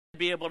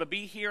be able to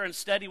be here and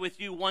study with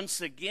you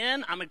once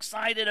again. I'm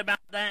excited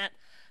about that.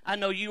 I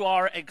know you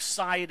are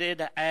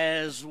excited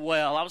as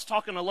well. I was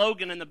talking to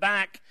Logan in the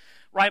back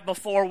right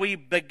before we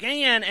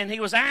began, and he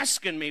was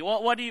asking me,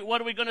 what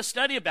are we going to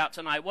study about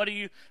tonight? What are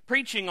you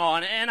preaching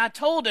on? And I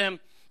told him,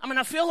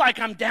 I feel like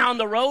I'm down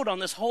the road on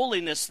this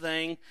holiness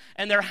thing,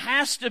 and there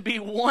has to be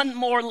one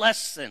more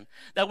lesson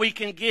that we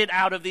can get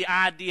out of the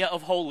idea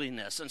of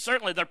holiness. And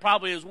certainly there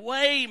probably is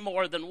way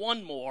more than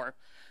one more.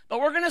 But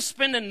we're going to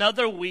spend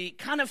another week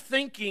kind of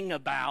thinking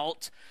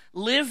about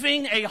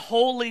living a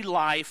holy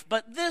life,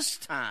 but this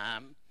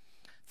time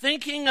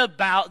thinking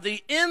about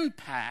the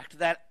impact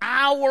that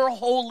our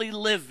holy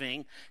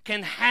living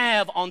can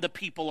have on the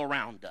people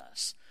around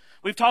us.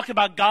 We've talked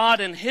about God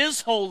and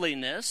His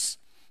holiness,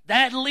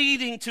 that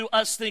leading to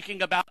us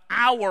thinking about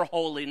our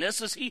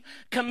holiness as He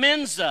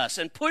commends us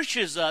and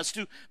pushes us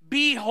to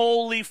be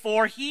holy,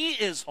 for He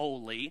is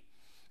holy.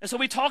 And so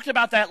we talked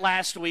about that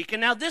last week, and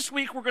now this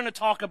week we're going to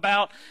talk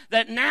about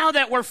that now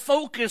that we're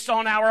focused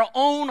on our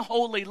own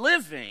holy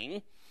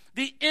living,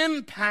 the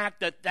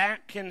impact that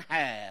that can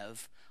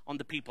have on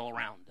the people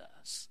around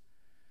us.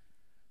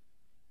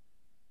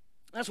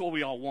 That's what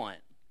we all want.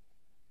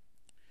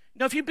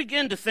 Now, if you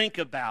begin to think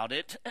about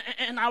it,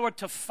 and I were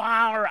to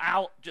fire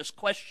out just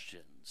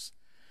questions,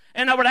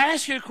 and I would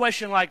ask you a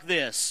question like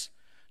this: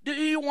 do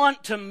you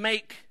want to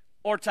make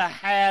or to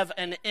have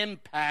an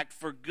impact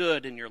for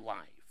good in your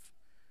life?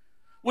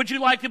 Would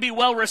you like to be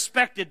well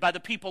respected by the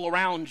people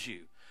around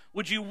you?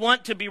 Would you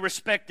want to be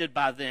respected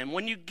by them?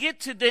 When you get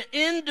to the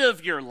end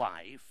of your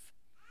life,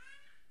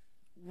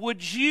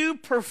 would you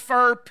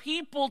prefer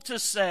people to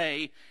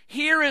say,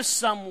 here is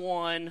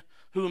someone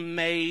who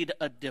made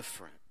a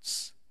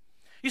difference?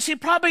 You see,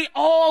 probably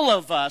all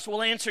of us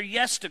will answer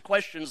yes to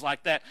questions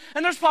like that.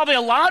 And there's probably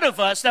a lot of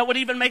us that would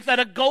even make that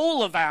a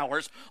goal of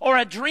ours or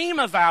a dream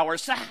of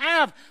ours, to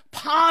have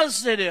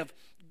positive,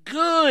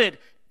 good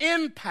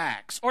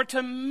impacts, or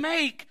to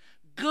make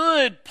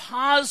good,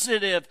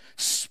 positive,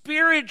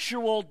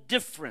 spiritual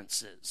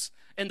differences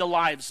in the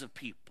lives of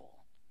people.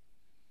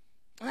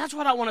 And that's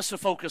what I want us to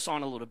focus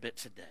on a little bit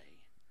today.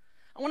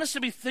 I want us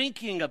to be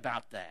thinking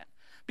about that,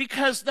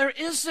 because there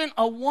isn't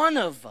a one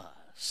of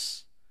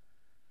us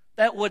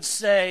that would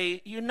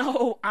say,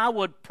 I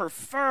would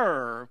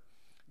prefer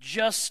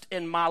just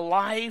in my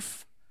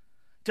life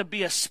to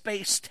be a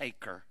space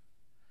taker.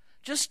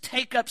 Just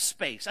take up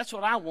space. That's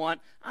what I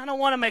want. I don't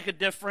want to make a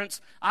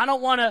difference. I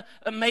don't want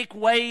to make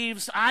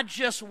waves. I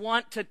just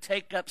want to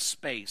take up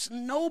space.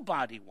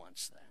 Nobody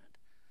wants that.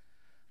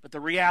 But the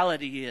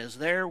reality is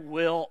there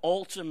will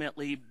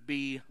ultimately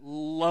be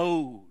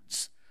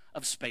loads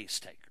of space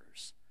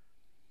takers.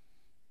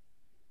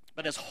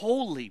 But as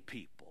holy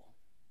people,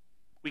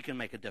 we can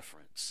make a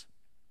difference.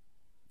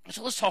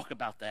 So let's talk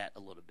about that a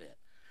little bit.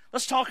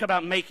 Let's talk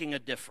about making a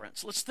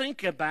difference. Let's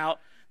think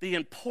about the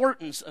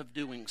importance of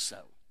doing so.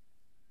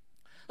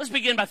 Let's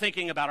begin by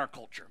thinking about our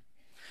culture.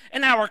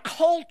 In our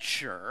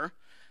culture,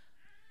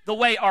 the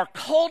way our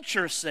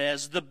culture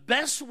says, the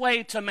best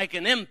way to make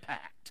an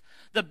impact,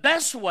 the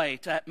best way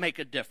to make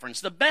a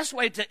difference, the best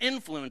way to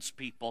influence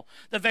people,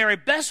 the very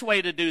best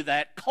way to do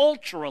that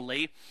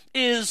culturally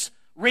is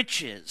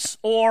riches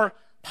or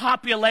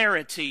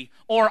popularity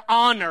or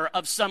honor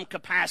of some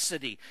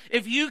capacity.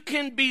 If you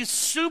can be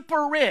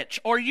super rich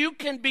or you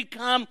can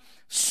become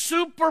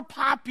super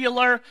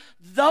popular,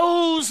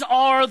 those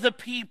are the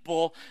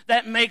people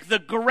that make the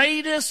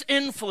greatest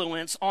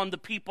influence on the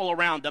people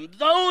around them.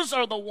 Those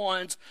are the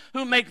ones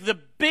who make the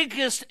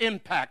biggest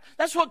impact.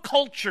 That's what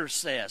culture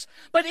says.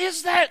 But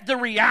is that the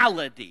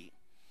reality?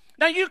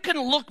 Now, you can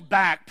look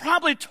back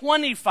probably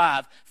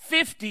 25,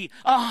 50,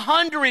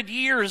 100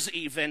 years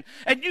even,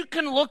 and you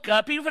can look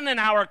up, even in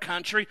our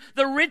country,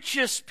 the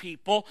richest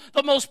people,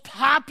 the most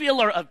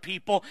popular of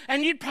people,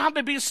 and you'd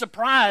probably be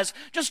surprised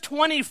just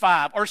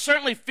 25 or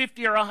certainly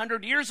 50 or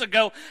 100 years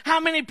ago, how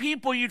many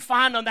people you'd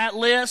find on that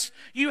list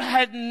you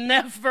had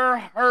never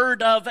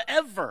heard of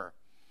ever.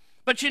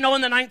 But in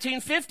the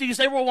 1950s,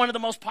 they were one of the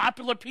most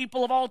popular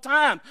people of all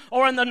time.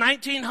 Or in the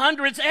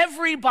 1900s,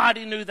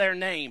 everybody knew their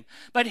name.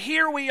 But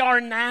here we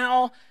are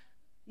now,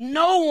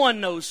 no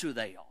one knows who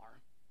they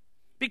are.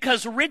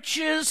 Because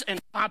riches and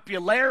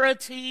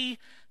popularity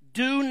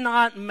do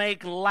not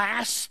make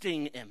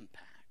lasting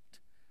impact.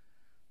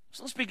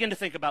 So let's begin to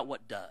think about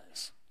what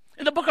does.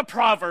 In the book of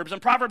Proverbs, in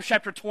Proverbs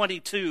chapter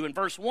 22, in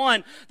verse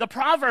 1, the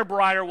proverb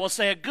writer will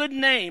say, a good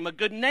name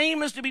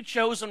is to be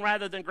chosen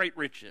rather than great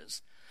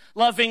riches,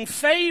 loving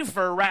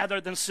favor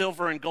rather than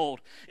silver and gold.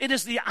 It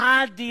is the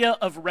idea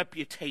of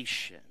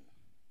reputation.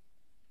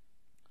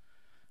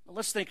 Now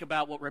let's think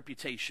about what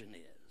reputation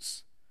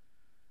is.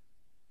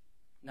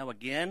 Now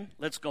again,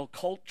 let's go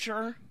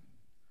culture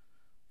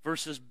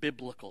versus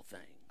biblical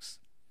things.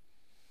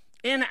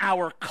 In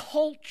our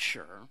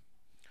culture,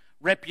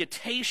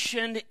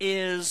 reputation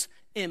is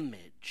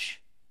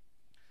image.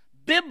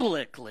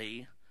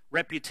 Biblically,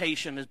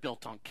 reputation is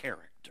built on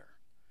character.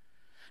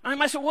 Now you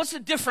might say, what's the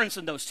difference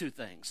in those two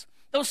things?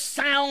 Those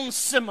sound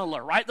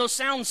similar, right? Those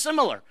sound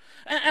similar.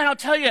 And I'll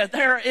tell you,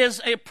 there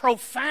is a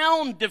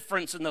profound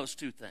difference in those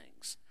two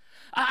things.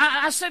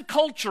 I said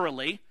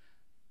culturally,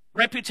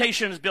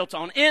 reputation is built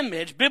on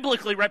image.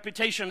 Biblically,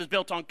 reputation is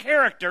built on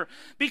character,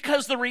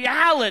 because the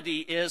reality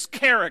is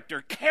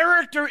character.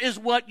 Character is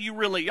what you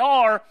really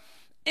are.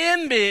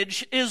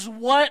 Image is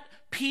what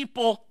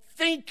people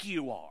think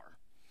you are.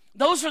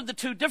 Those are the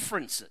two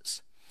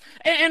differences.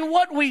 And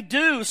what we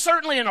do,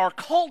 certainly in our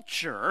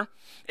culture,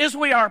 is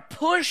we are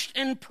pushed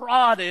and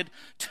prodded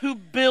to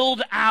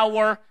build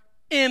our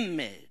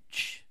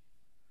image.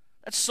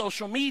 That's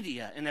social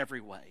media in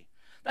every way.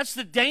 That's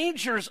the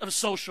dangers of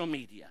social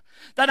media,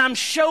 that I'm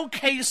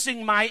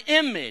showcasing my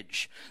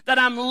image, that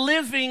I'm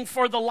living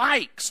for the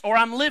likes, or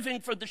I'm living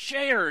for the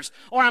shares,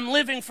 or I'm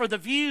living for the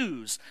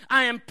views.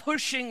 I am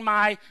pushing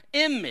my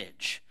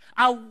image.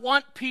 I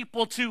want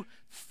people to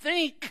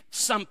think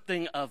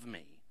something of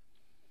me.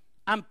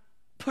 I'm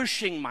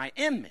pushing my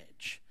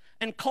image.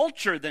 And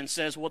culture then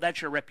says, well,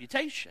 that's your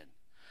reputation.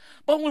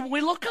 But when we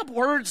look up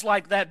words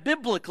like that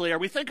biblically, or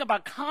we think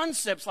about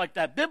concepts like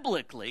that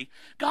biblically,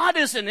 God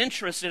isn't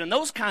interested in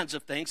those kinds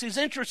of things. He's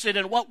interested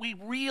in what we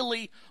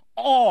really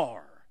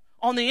are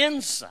on the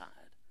inside.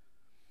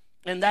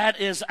 And that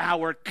is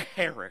our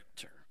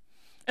character.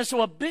 And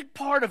so a big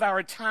part of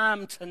our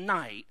time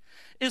tonight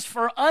is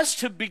for us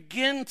to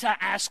begin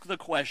to ask the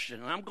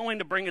question. And I'm going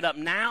to bring it up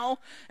now,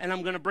 and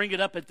I'm going to bring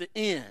it up at the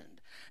end.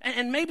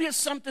 And maybe it's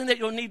something that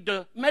you'll need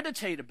to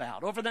meditate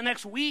about over the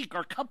next week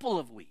or couple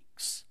of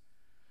weeks.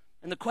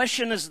 And the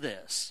question is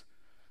this: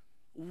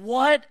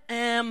 what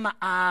am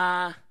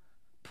I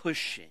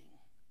pushing?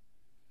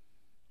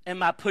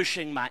 Am I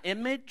pushing my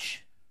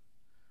image,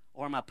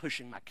 or am I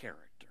pushing my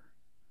character?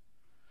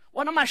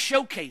 What am I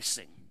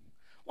showcasing?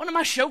 What am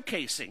I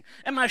showcasing?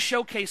 Am I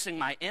showcasing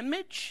my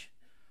image,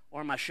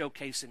 or am I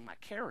showcasing my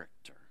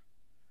character?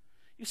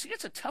 You see,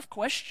 it's a tough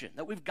question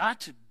that we've got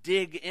to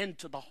dig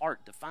into the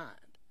heart to find.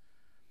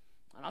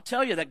 And I'll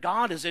tell you that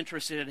God is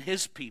interested in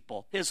His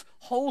people, His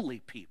holy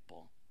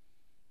people,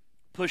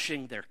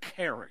 pushing their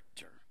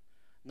character,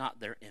 not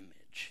their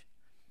image.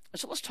 And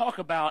so let's talk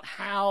about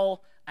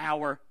how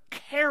our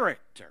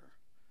character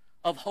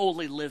of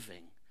holy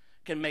living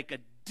can make a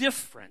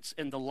difference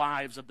in the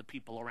lives of the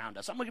people around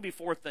us. I'm going to give you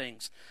 4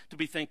 things to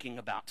be thinking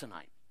about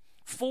tonight.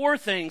 4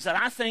 things that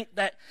I think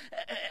that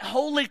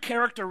holy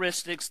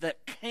characteristics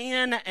that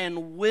can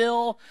and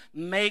will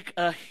make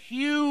a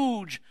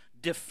huge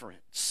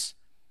difference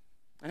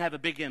and have a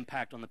big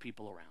impact on the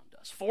people around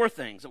us. 4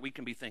 things that we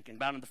can be thinking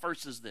about, and the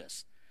first is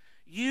this: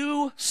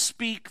 you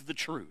speak the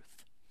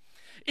truth.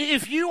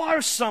 If you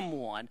are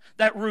someone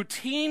that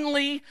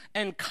routinely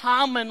and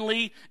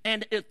commonly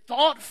and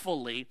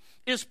thoughtfully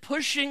is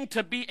pushing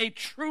to be a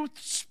truth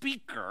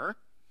speaker,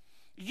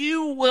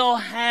 you will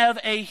have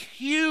a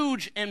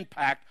huge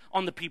impact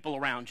on the people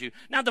around you.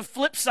 Now, the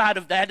flip side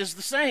of that is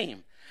the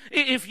same.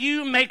 If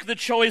you make the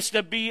choice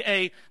to be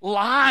a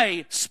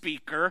lie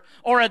speaker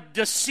or a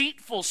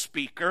deceitful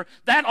speaker,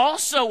 that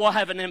also will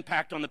have an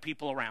impact on the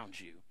people around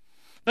you.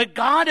 But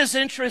God is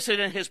interested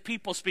in His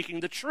people speaking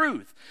the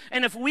truth.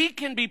 And if we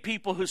can be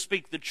people who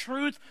speak the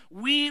truth,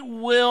 we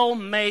will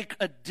make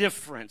a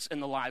difference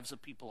in the lives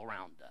of people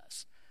around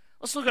us.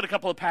 Let's look at a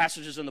couple of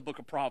passages in the book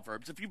of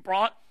Proverbs. If you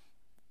brought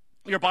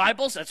your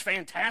Bibles, that's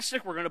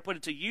fantastic. We're going to put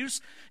it to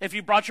use. If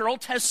you brought your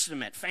Old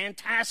Testament,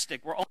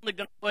 fantastic. We're only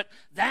going to put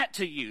that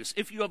to use.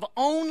 If you have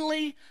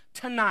only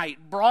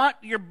tonight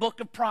brought your book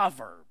of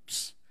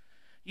Proverbs,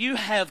 you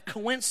have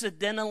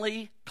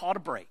coincidentally caught a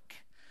break,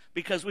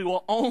 because we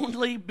will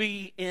only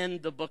be in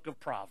the book of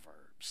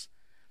Proverbs.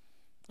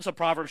 So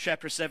Proverbs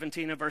chapter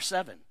 17 and verse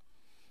 7.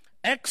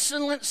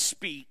 Excellent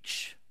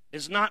speech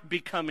is not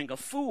becoming a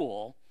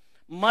fool,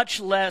 much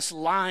less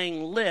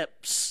lying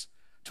lips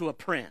to a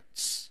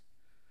prince.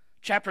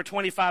 Chapter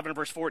 25 and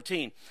verse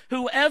 14.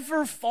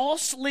 Whoever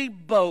falsely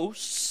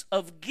boasts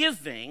of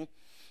giving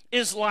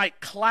is like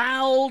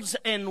clouds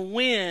and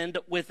wind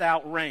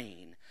without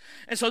rain.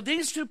 And so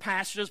these 2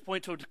 passages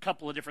point to a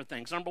couple of different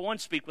things. Number 1,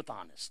 speak with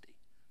honesty.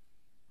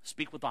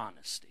 Speak with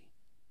honesty.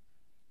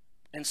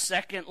 And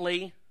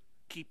secondly,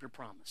 keep your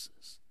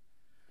promises.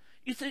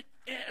 You think,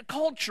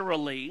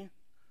 culturally,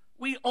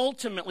 we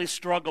ultimately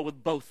struggle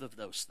with both of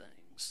those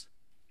things.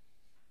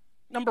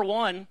 Number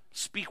 1,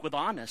 speak with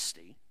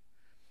honesty.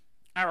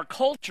 Our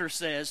culture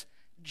says,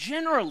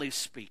 generally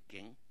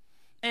speaking,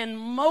 and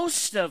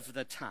most of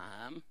the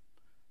time,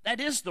 that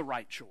is the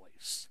right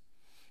choice.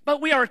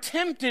 But we are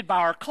tempted by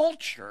our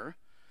culture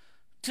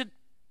to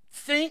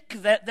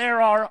think that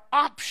there are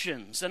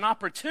options and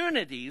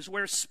opportunities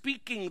where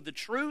speaking the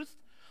truth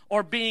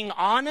or being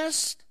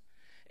honest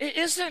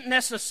isn't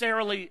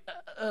necessarily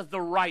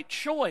the right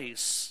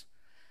choice.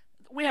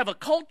 We have a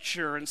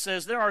culture and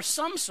says there are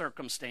some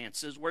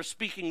circumstances where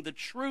speaking the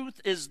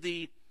truth is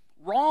the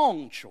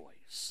wrong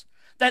choice.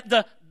 That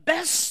the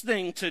best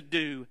thing to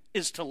do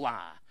is to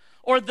lie.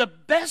 Or the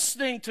best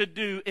thing to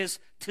do is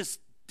to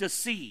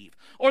deceive.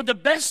 Or the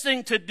best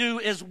thing to do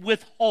is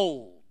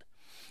withhold.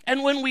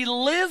 And when we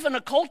live in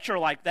a culture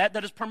like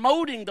that is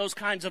promoting those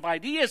kinds of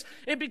ideas,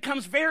 it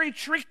becomes very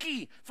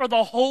tricky for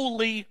the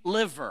holy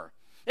liver.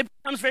 It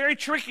becomes very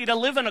tricky to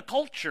live in a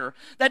culture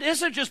that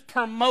isn't just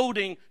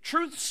promoting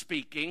truth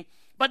speaking,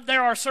 but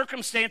there are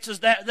circumstances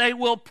that they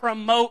will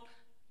promote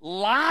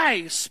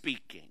lie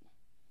speaking.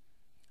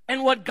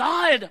 And what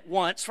God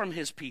wants from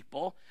his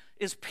people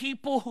is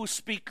people who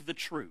speak the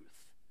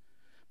truth,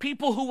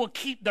 people who will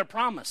keep their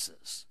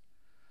promises.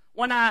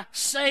 When I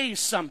say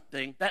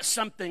something, that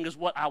something is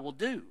what I will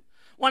do.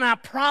 When I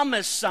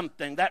promise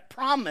something, that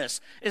promise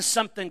is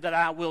something that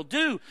I will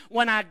do.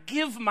 When I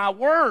give my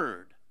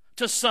word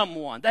to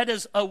someone, that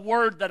is a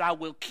word that I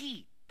will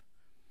keep.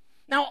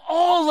 Now,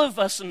 all of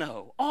us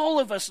know,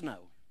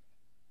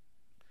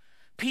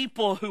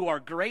 people who are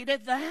great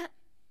at that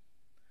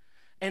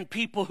and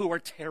people who are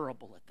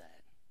terrible at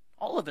that.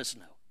 All of us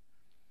know.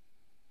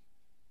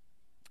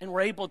 And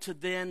we're able to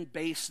then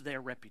base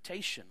their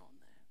reputation on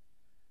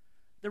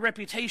that. The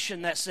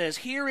reputation that says,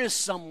 here is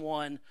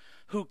someone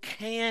who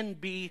can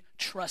be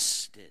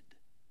trusted.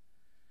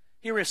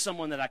 Here is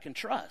someone that I can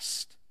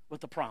trust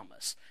with a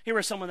promise. Here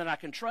is someone that I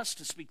can trust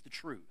to speak the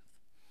truth.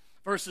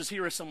 Versus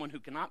here is someone who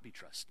cannot be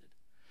trusted.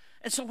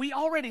 And so we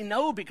already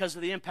know, because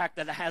of the impact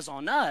that it has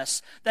on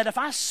us, that if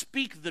I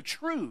speak the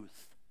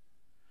truth,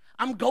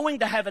 I'm going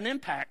to have an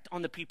impact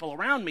on the people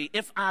around me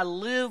if I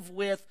live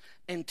with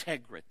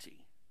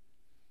integrity.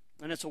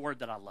 And it's a word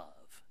that I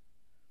love.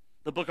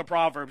 The book of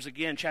Proverbs,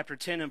 again, chapter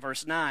 10 and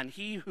verse 9,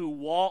 he who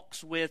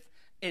walks with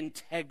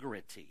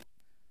integrity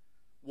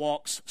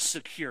walks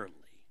securely,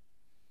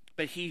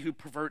 but he who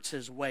perverts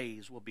his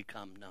ways will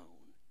become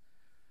known.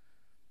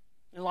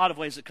 In a lot of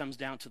ways, it comes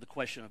down to the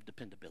question of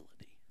dependability.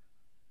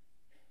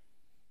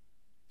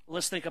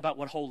 Let's think about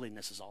what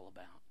holiness is all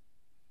about.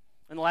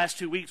 In the last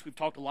 2 weeks, we've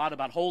talked a lot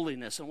about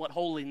holiness and what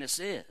holiness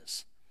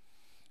is.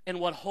 And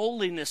what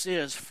holiness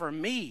is, for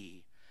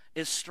me,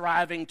 is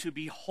striving to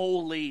be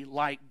holy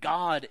like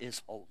God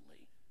is holy.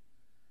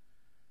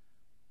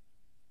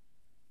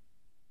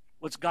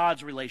 What's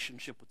God's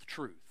relationship with the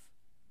truth?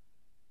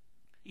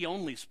 He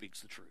only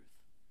speaks the truth.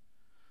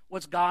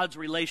 What's God's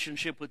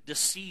relationship with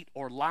deceit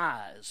or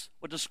lies?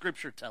 What does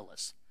Scripture tell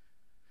us?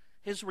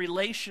 His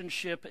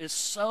relationship is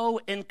so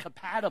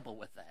incompatible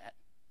with that.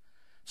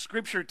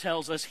 Scripture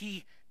tells us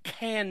he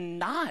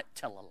cannot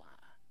tell a lie.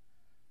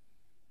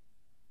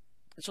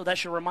 And so that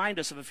should remind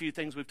us of a few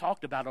things we've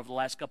talked about over the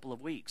last couple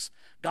of weeks.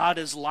 God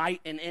is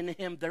light, and in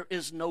him there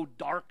is no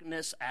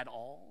darkness at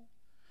all.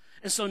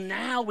 And so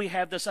now we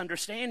have this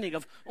understanding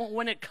of,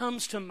 when it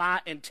comes to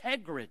my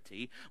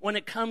integrity, when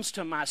it comes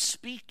to my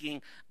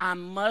speaking, I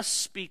must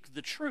speak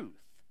the truth.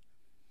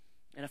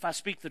 And if I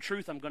speak the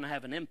truth, I'm going to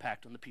have an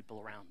impact on the people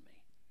around me.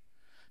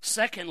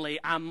 Secondly,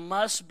 I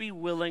must be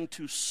willing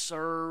to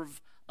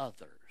serve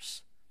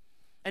others,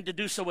 and to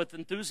do so with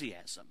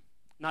enthusiasm,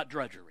 not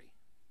drudgery.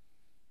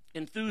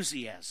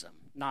 Enthusiasm,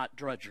 not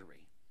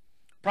drudgery.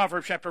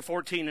 Proverbs chapter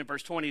 14 and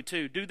verse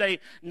 22, do they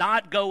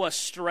not go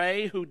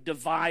astray who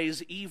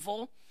devise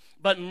evil?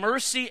 But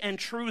mercy and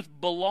truth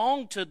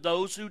belong to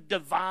those who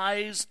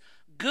devise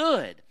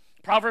good.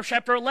 Proverbs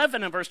chapter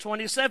 11 and verse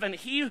 27,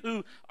 he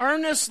who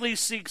earnestly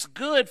seeks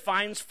good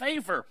finds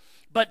favor,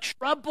 but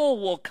trouble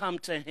will come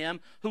to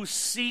him who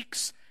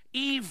seeks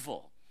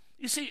evil.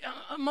 You see,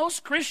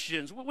 most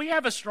Christians, we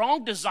have a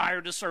strong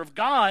desire to serve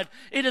God.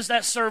 It is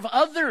that serve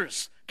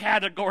others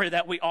category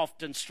that we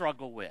often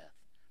struggle with.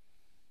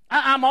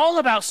 I'm all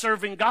about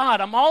serving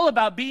God. I'm all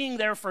about being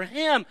there for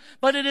him.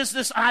 But it is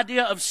this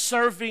idea of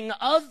serving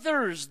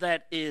others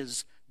that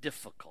is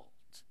difficult.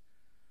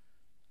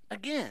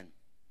 Again,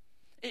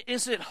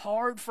 is it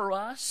hard for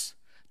us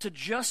to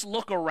just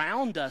look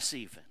around us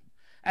even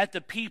at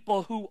the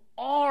people who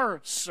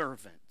are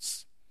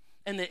servants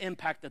and the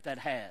impact that that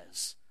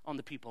has on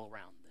the people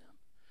around them?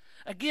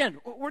 Again,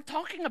 we're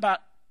talking about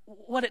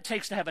what it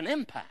takes to have an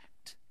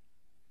impact.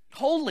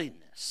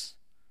 Holiness,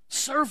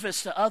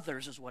 service to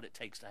others is what it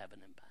takes to have an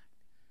impact.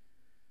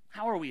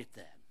 How are we at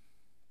that?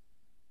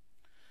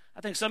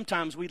 I think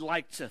sometimes we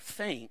like to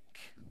think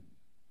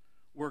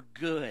we're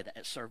good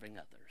at serving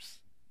others.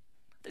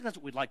 I think that's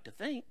what we'd like to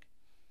think.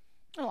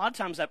 And a lot of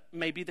times that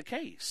may be the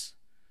case.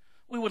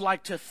 We would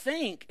like to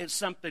think it's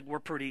something we're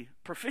pretty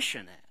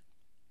proficient at.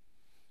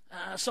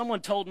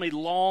 Someone told me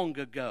long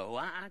ago,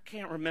 I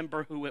can't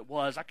remember who it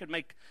was. I could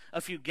make a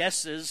few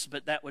guesses,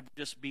 but that would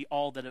just be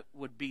all that it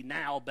would be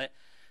now. But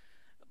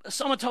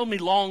someone told me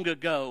long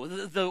ago,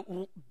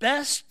 the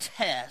best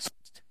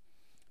test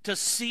to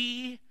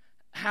see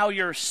how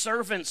your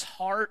servant's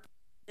heart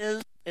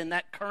is in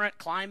that current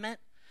climate,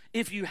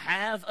 if you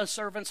have a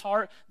servant's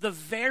heart, the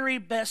very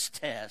best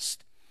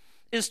test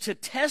is to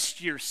test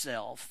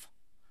yourself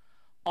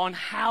on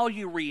how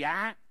you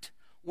react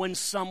when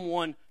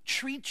someone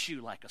treats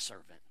you like a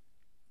servant.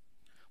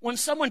 When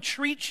someone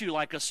treats you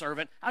like a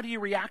servant, how do you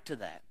react to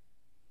that?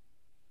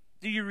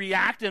 Do you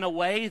react in a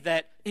way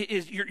that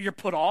you're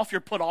put off?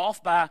 You're put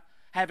off by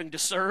having to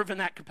serve in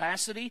that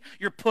capacity?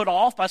 You're put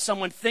off by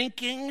someone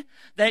thinking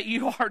that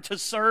you are to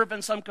serve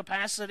in some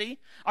capacity?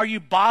 Are you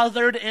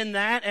bothered in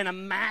that in a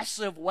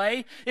massive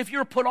way? If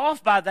you're put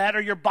off by that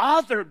or you're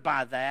bothered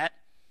by that,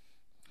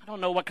 I don't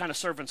know what kind of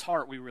servant's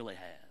heart we really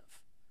have.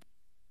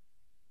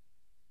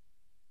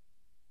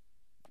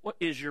 What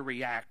is your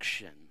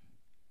reaction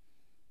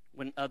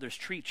when others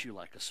treat you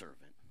like a servant?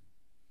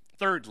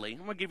 Thirdly,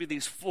 I'm going to give you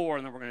these four,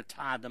 and then we're going to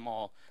tie them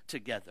all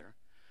together.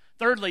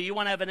 Thirdly, you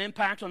want to have an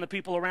impact on the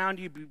people around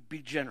you, be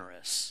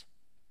generous.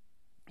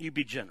 You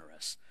be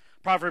generous.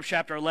 Proverbs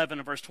chapter 11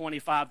 and verse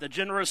 25, the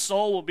generous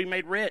soul will be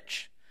made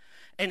rich,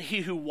 and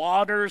he who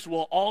waters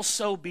will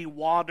also be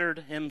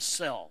watered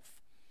himself.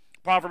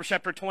 Proverbs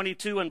chapter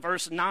 22 and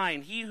verse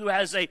 9, he who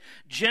has a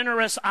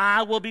generous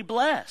eye will be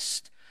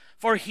blessed,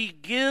 for he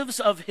gives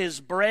of his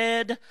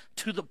bread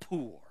to the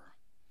poor.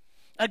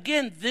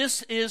 Again,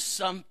 this is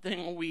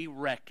something we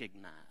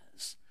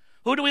recognize.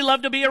 Who do we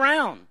love to be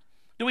around?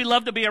 Do we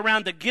love to be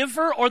around the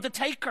giver or the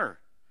taker?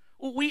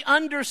 We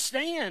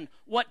understand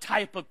what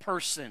type of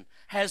person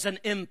has an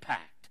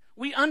impact.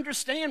 We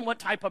understand what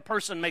type of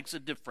person makes a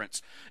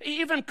difference.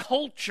 Even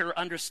culture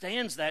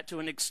understands that to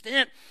an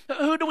extent.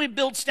 Who do we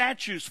build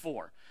statues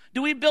for?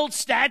 Do we build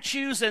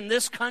statues in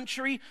this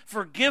country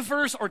for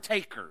givers or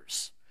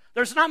takers?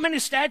 There's not many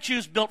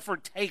statues built for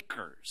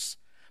takers,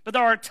 but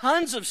there are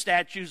tons of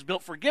statues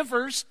built for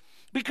givers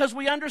because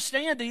we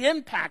understand the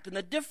impact and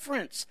the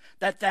difference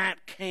that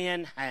that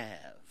can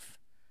have.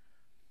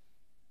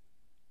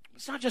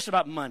 It's not just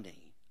about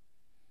money.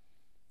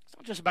 It's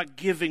not just about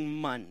giving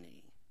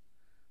money.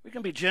 We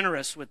can be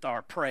generous with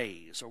our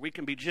praise, or we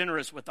can be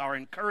generous with our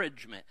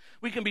encouragement.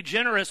 We can be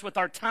generous with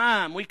our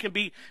time. We can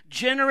be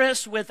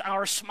generous with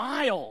our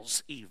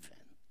smiles even.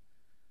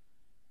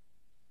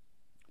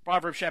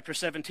 Proverbs chapter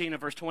 17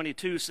 and verse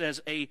 22 says,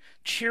 a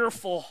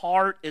cheerful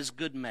heart is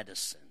good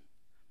medicine,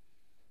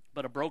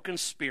 but a broken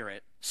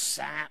spirit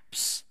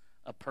saps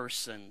a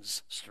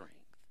person's strength.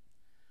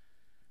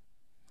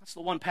 That's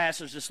the one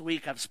passage this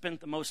week I've spent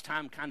the most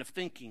time kind of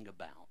thinking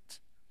about.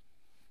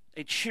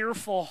 A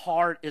cheerful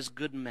heart is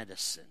good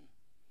medicine,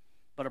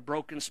 but a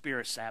broken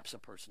spirit saps a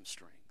person's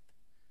strength.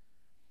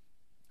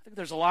 I think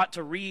there's a lot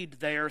to read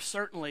there,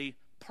 certainly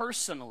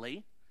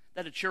personally,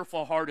 that a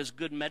cheerful heart is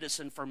good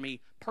medicine for me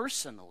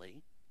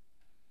personally,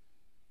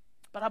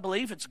 but I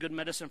believe it's good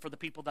medicine for the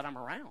people that I'm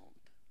around.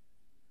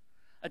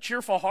 A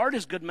cheerful heart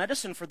is good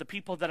medicine for the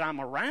people that I'm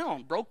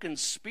around. Broken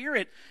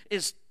spirit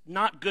is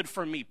not good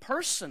for me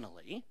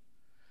personally,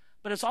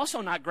 but it's also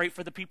not great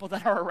for the people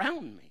that are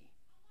around me.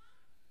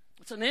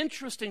 It's an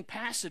interesting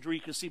passage where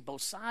you can see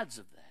both sides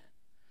of that.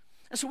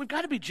 And so we've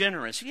got to be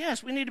generous.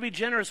 Yes, we need to be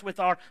generous with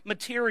our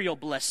material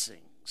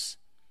blessings,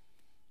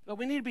 but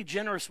we need to be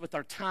generous with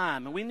our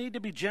time, and we need to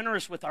be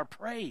generous with our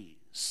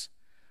praise.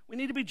 We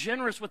need to be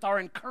generous with our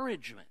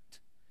encouragement.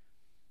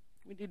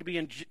 We need to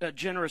be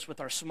generous with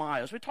our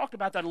smiles. We talked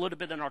about that a little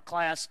bit in our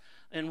class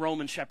in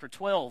Romans chapter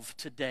 12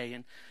 today.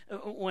 And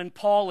when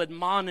Paul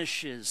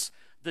admonishes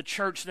the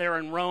church there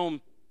in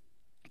Rome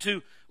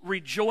to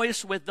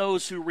rejoice with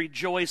those who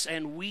rejoice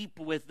and weep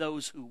with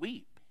those who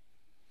weep.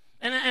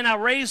 And I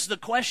raised the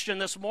question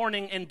this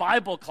morning in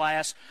Bible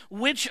class,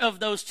 which of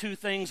those two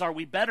things are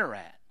we better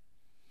at?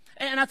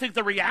 And I think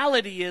the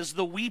reality is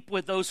the weep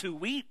with those who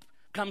weep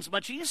comes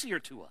much easier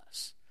to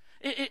us.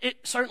 It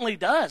certainly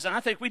does, and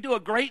I think we do a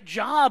great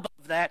job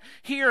of that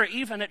here,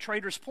 even at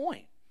Traders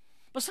Point.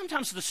 But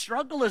sometimes the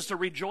struggle is to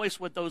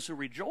rejoice with those who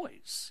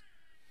rejoice.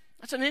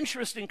 That's an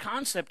interesting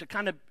concept to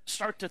kind of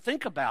start to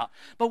think about.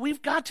 But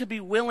we've got to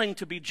be willing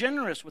to be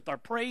generous with our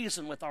praise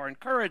and with our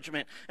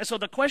encouragement. And so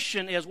the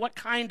question is, what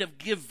kind of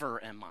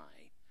giver am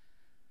I?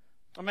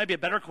 Or maybe a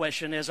better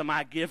question is, am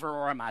I a giver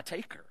or am I a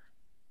taker?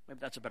 Maybe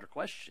that's a better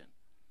question.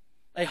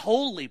 A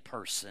holy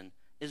person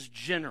is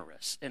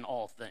generous in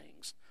all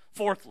things.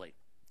 Fourthly,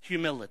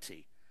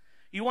 humility.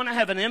 You want to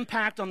have an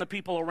impact on the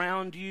people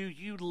around you,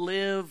 you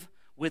live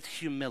with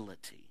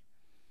humility.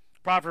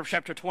 Proverbs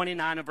chapter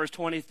 29 and verse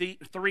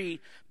 23,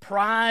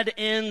 pride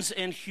ends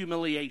in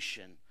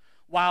humiliation,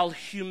 while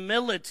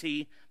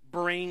humility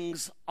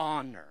brings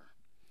honor.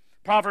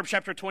 Proverbs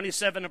chapter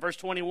 27 and verse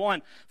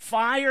 21,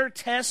 fire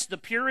tests the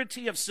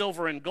purity of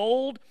silver and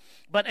gold,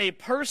 but a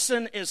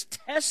person is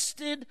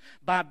tested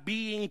by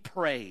being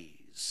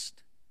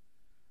praised.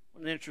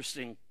 What an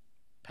interesting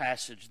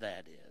passage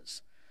that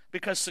is,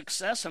 because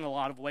success in a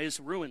lot of ways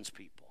ruins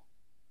people,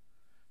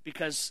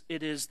 because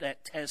it is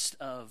that test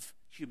of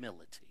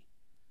humility.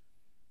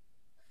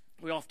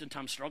 We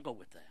oftentimes struggle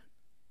with that.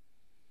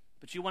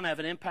 But you want to have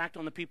an impact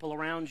on the people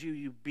around you,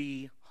 you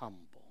be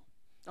humble.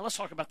 Now let's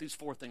talk about these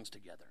four things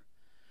together.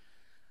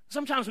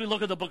 Sometimes we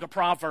look at the book of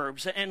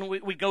Proverbs and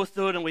we go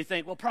through it and we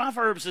think, well,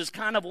 Proverbs is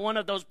kind of one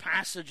of those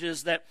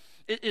passages that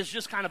is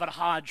just kind of a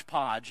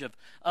hodgepodge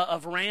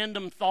of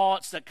random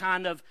thoughts that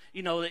kind of,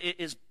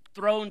 is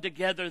thrown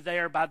together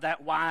there by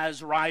that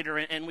wise writer.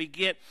 And we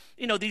get,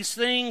 these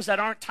things that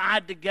aren't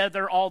tied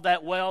together all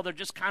that well. They're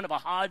just kind of a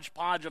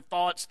hodgepodge of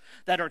thoughts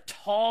that are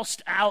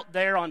tossed out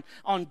there on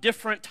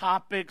different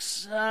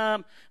topics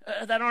that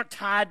aren't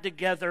tied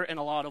together in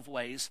a lot of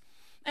ways.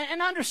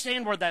 And I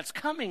understand where that's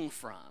coming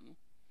from.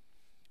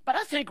 But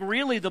I think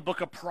really the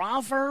book of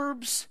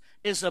Proverbs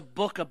is a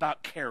book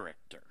about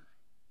character.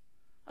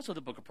 That's what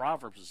the book of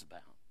Proverbs is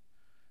about.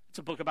 It's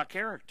a book about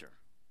character.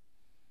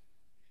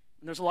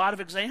 And there's a lot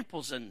of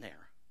examples in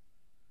there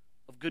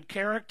of good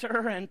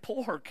character and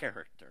poor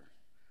character.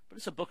 But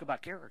it's a book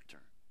about character.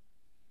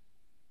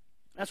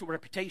 That's what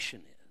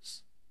reputation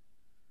is.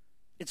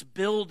 It's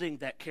building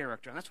that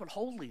character, and that's what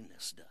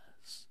holiness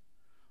does.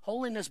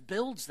 Holiness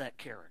builds that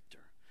character.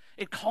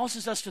 It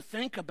causes us to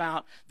think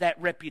about that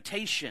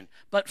reputation,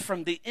 but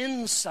from the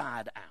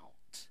inside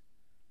out.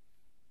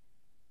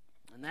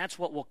 And that's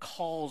what will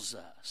cause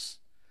us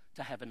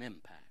to have an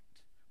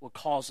impact, will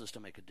cause us to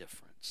make a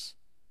difference.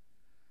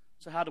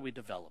 So how do we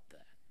develop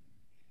that?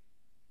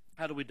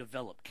 How do we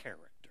develop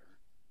character?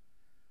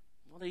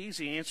 Well, the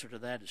easy answer to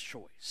that is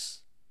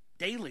choice.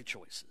 Daily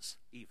choices,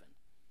 even.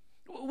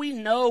 We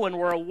know and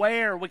we're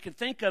aware, we can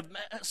think of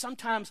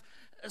sometimes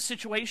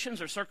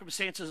situations or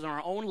circumstances in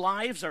our own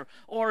lives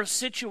or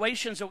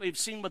situations that we've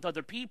seen with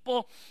other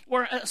people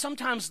where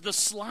sometimes the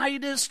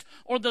slightest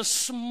or the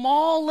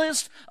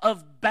smallest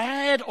of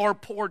bad or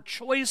poor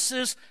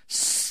choices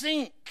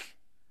sink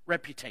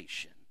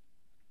reputation.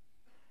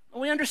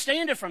 We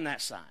understand it from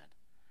that side,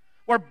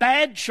 where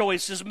bad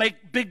choices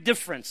make big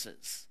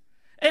differences.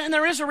 And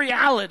there is a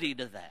reality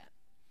to that.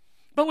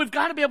 But we've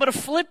got to be able to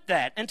flip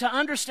that and to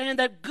understand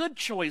that good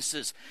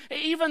choices,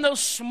 even those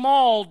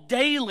small,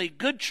 daily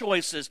good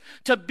choices,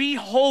 to be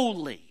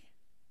holy,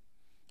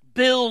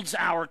 builds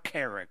our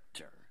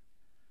character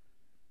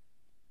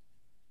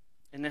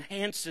and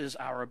enhances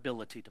our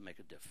ability to make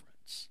a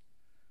difference.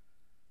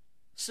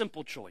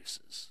 Simple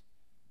choices.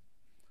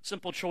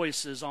 Simple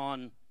choices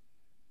on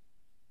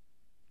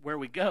where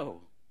we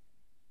go,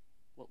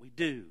 what we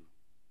do,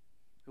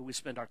 who we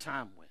spend our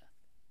time with.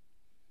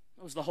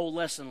 That was the whole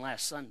lesson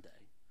last Sunday.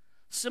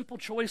 Simple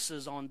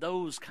choices on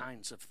those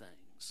kinds of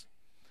things.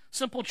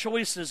 Simple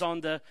choices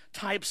on the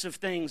types of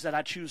things that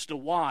I choose to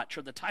watch,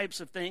 or the types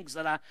of things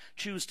that I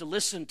choose to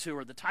listen to,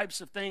 or the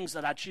types of things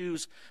that I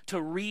choose to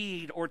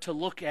read or to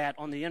look at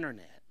on the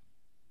internet.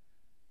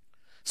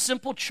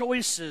 Simple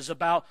choices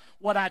about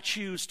what I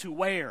choose to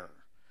wear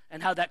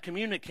and how that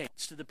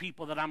communicates to the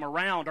people that I'm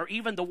around, or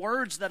even the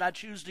words that I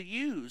choose to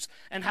use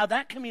and how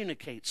that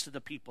communicates to the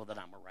people that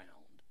I'm around.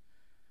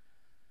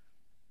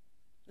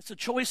 It's the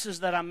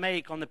choices that I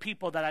make on the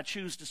people that I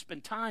choose to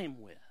spend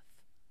time with.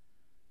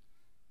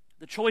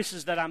 The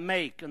choices that I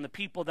make on the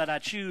people that I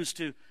choose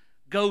to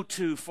go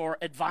to for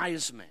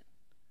advisement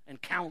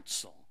and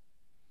counsel.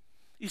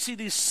 You see,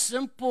 these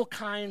simple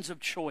kinds of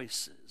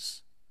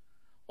choices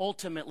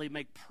ultimately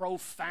make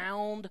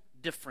profound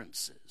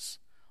differences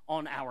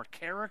on our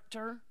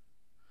character,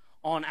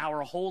 on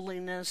our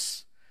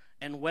holiness,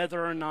 and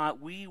whether or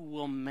not we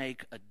will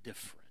make a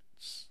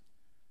difference.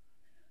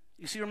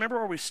 You see, remember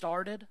where we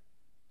started?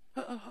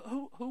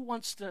 Who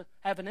wants to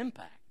have an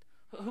impact?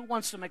 Who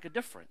wants to make a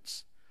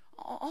difference?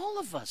 All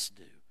of us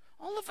do.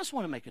 All of us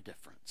want to make a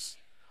difference.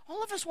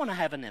 All of us want to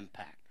have an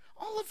impact.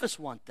 All of us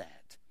want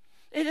that.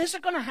 It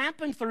isn't going to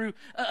happen through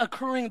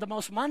accruing the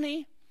most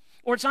money,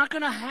 or it's not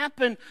going to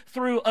happen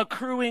through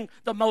accruing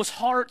the most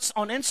hearts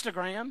on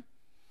Instagram,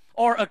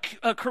 or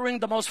accruing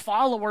the most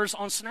followers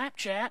on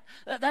Snapchat.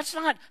 That's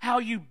not how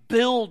you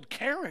build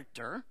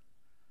character.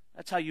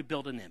 That's how you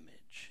build an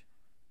image.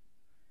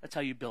 That's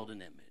how you build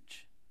an image.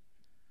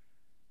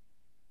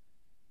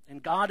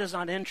 And God is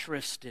not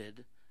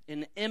interested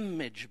in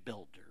image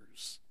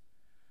builders.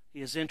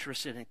 He is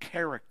interested in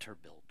character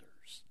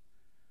builders.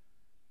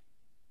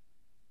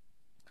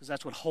 Because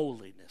that's what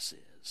holiness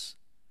is.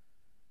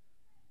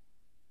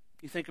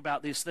 You think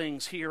about these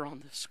things here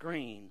on the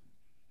screen.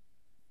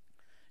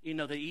 You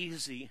know, the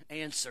easy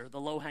answer, the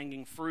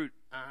low-hanging fruit,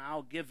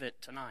 I'll give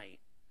it tonight.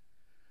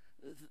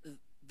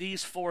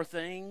 These four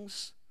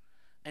things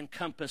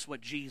encompass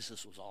what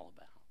Jesus was all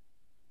about.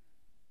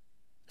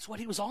 It's what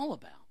he was all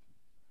about.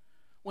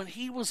 When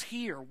he was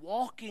here,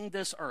 walking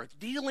this earth,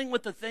 dealing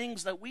with the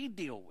things that we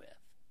deal with,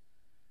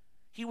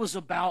 he was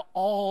about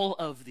all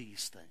of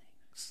these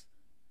things.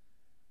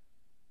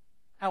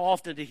 How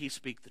often did he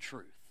speak the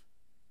truth?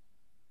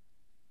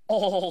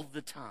 All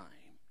the time.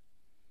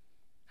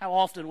 How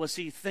often was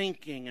he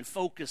thinking and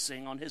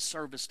focusing on his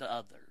service to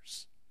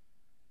others?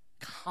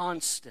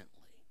 Constantly.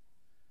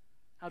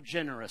 How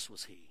generous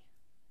was he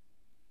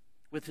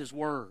with his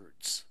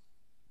words,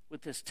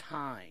 with his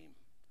time?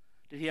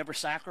 Did he ever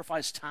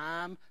sacrifice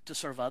time to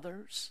serve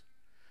others?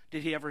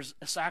 Did he ever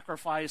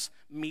sacrifice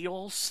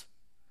meals?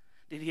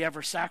 Did he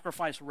ever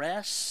sacrifice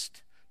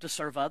rest to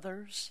serve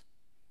others?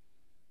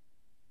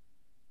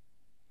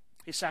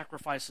 He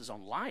sacrificed his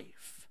own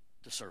life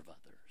to serve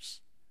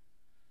others.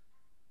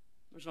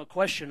 There's no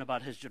question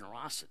about his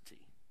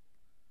generosity.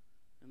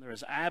 And there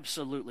is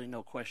absolutely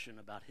no question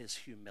about his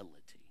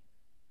humility.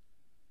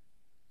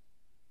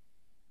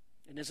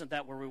 And isn't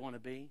that where we want to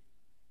be?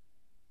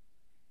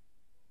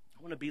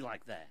 I want to be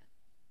like that.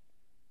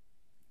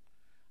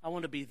 I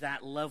want to be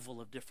that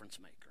level of difference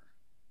maker.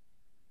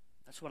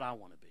 That's what I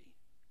want to be.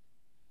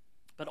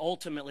 But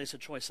ultimately, it's a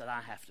choice that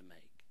I have to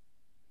make.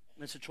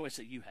 And it's a choice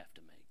that you have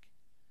to make.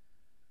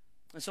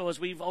 And so as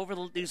we've, over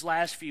these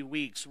last few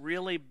weeks,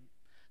 really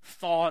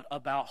thought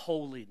about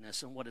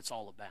holiness and what it's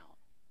all about,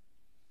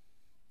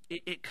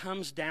 it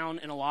comes down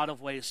in a lot of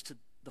ways to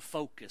the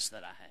focus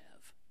that I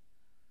have.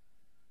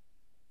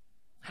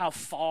 how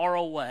far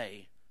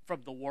away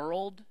from the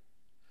world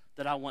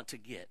that I want to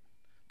get,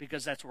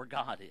 because that's where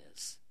God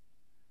is.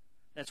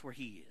 That's where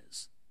He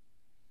is.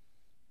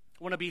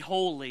 I want to be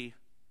holy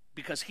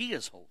because He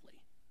is holy.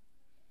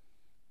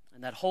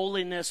 And that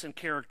holiness and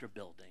character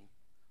building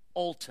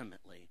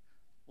ultimately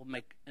will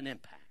make an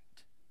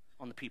impact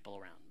on the people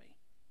around me.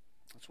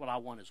 That's what I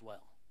want as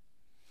well.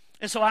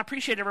 And so I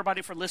appreciate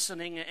everybody for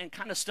listening and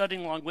kind of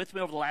studying along with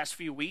me over the last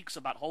few weeks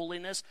about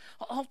holiness.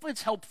 Hopefully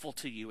it's helpful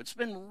to you. It's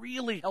been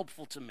really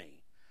helpful to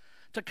me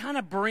to kind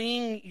of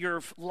bring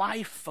your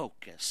life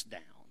focus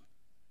down.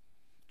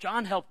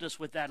 John helped us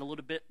with that a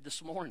little bit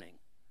this morning,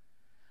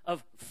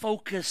 of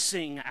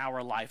focusing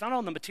our life, not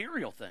on the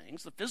material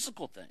things, the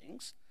physical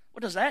things.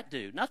 What does that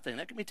do? Nothing.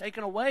 That can be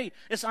taken away.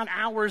 It's not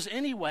ours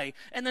anyway.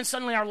 And then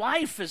suddenly our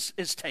life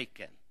is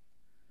taken.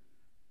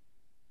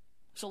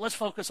 So let's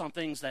focus on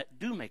things that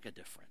do make a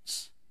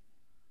difference.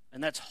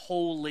 And that's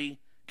holy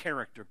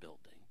character building.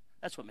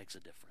 That's what makes a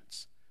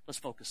difference. Let's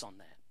focus on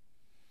that.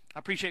 I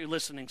appreciate you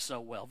listening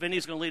so well.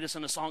 Vinny's going to lead us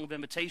in a song of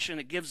invitation.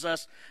 It gives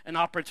us an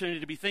opportunity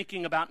to be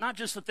thinking about not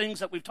just the things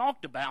that we've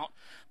talked about,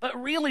 but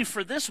really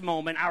for this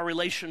moment, our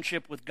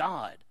relationship with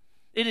God.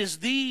 It is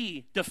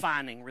the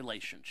defining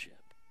relationship.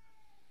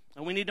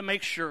 And we need to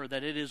make sure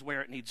that it is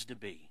where it needs to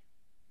be.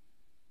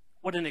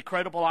 What an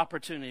incredible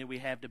opportunity we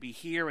have to be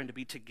here and to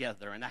be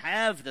together and to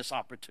have this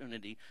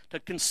opportunity to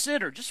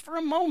consider just for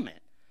a moment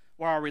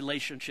where our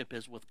relationship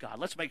is with God.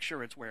 Let's make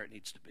sure it's where it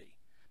needs to be.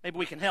 Maybe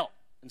we can help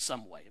in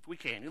some way. If we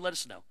can, you let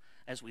us know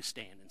as we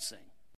stand and sing.